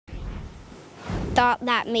thought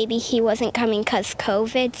that maybe he wasn't coming because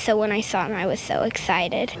COVID, so when I saw him, I was so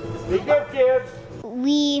excited. Be good, kids.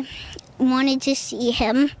 We wanted to see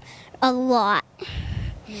him a lot,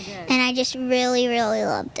 and I just really, really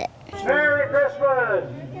loved it. Merry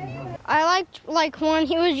Christmas! I liked when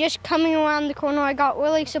he was just coming around the corner. I got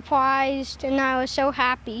really surprised, and I was so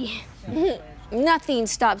happy. Nothing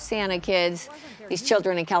stops Santa, kids. These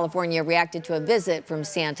children in California reacted to a visit from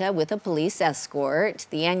Santa with a police escort.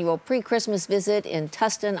 The annual pre-Christmas visit in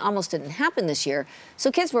Tustin almost didn't happen this year,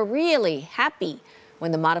 so kids were really happy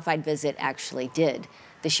when the modified visit actually did.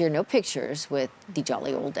 This year, no pictures with the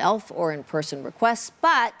jolly old elf or in-person requests,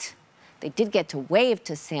 but they did get to wave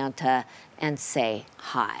to Santa and say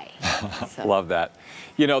hi. So. Love that.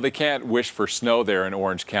 You know, they can't wish for snow there in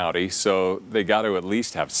Orange County, so they got to at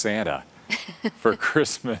least have Santa for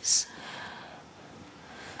Christmas.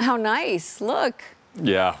 How nice, look.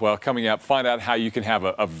 Yeah, well, coming up, find out how you can have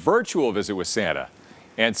a virtual visit with Santa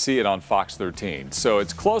and see it on Fox 13. So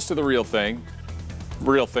it's close to the real thing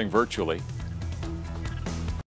virtually.